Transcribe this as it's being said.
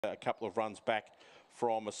A couple of runs back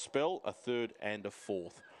from a spell, a third and a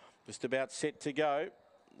fourth. Just about set to go.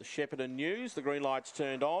 The Shepparton News, the green light's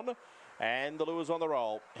turned on and the lure's on the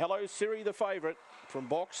roll. Hello Siri, the favourite from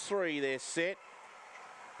box 3. They're set.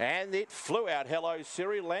 And it flew out. Hello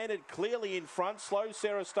Siri, landed clearly in front. Slow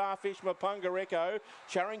Sarah Starfish, Mapunga Echo.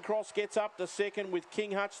 Charing Cross gets up to second with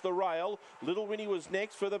King Hutch the rail. Little Winnie was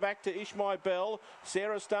next, further back to Ishmael Bell.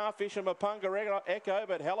 Sarah Starfish and Mapunga Echo,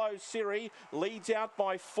 but Hello Siri leads out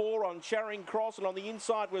by 4 on Charing Cross, and on the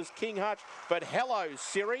inside was King Hutch. But Hello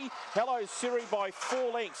Siri by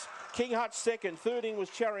 4 lengths. King Hutch second, third in was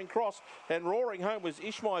Charing Cross, and roaring home was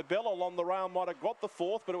Ishmael Bell along the rail. Might have got the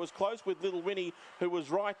fourth, but it was close with Little Winnie, who was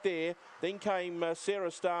right there. Then came Sarah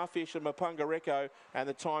Starfish and Mapunga Echo, and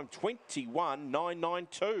the time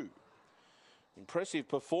 21.992. Impressive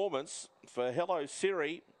performance for Hello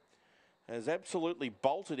Siri. Has absolutely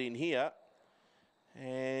bolted in here,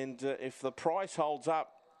 and if the price holds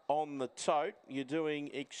up on the tote, you're doing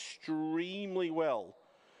extremely well.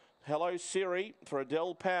 Hello Siri for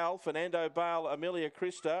Adele Powell, Fernando Bale, Amelia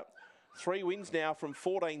Christa. 3 wins now from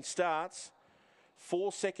 14 starts.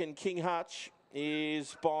 4 second King Hutch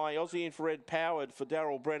is by Aussie Infrared Powered for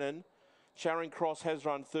Daryl Brennan. Charing Cross has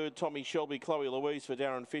run third. Tommy Shelby, Chloe Louise for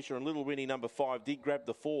Darren Fisher, and Little Winnie number 5 did grab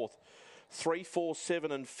the fourth. 3, 4,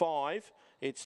 7 and 5. It's